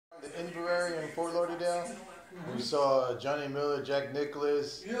Inverary in Fort Lauderdale. We saw Johnny Miller, Jack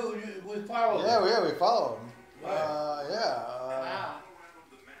Nicklaus. We followed. Yeah, we followed him. Right. Wow.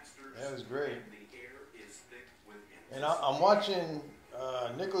 Yeah, it was great. And I'm watching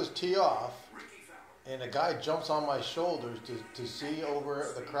Nicholas tee off, and a guy jumps on my shoulders to see over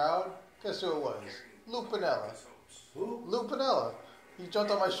the crowd. Guess who it was? Lou Piniella. Who? Lou Piniella. He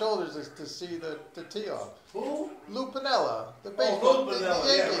jumped on my shoulders to see the tee off. Who? Lou Piniella, the baseball, Lou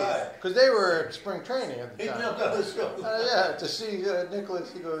Piniella, yeah, right. Because they were at spring training at the He time. jumped on his shoulders. Yeah, to see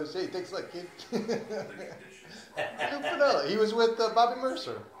Nicholas, he goes, "Hey, thanks a lot, kid." Lou Piniella. He was with Bobby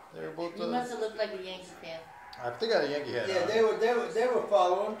Mercer. They were both. You must have looked like a Yankee fan. I think I had a Yankee hat. Yeah, on. they were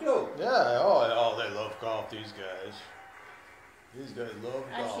following too. Yeah. Oh, they love golf. These guys. These guys love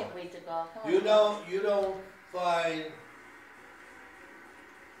I golf. can't wait to golf. Come on. You don't find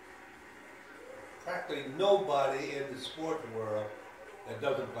practically nobody in the sports world that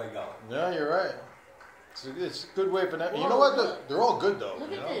doesn't play golf. Yeah, you're right. It's a good way for them. You Whoa, know what? look. They're all good though.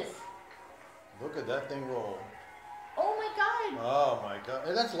 Look you at know? this. Look at that thing roll. Oh my God. Oh my God.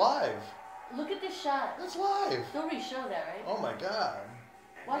 And that's live. Look at this shot. That's live. They'll re-show that, right? Oh my God.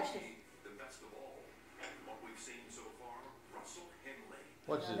 Watch this.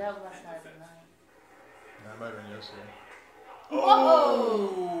 What's No, it? that must not have been mine. That might have been yesterday.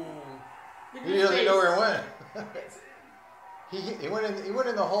 Whoa! Look at He his doesn't face. know where it went. he went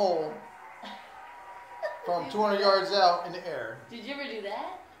in the hole from 200 yards out in the air. Did you ever do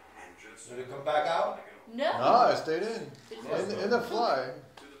that? Did it come back out? No. No, it stayed in. Did you- In the fly.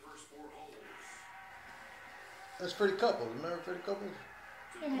 That's Freddie Couples. Remember Freddie Couples?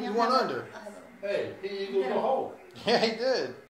 Here, hang He's on, one hang on. under. I have it. Hey, he eagled the hole. Yeah, he did.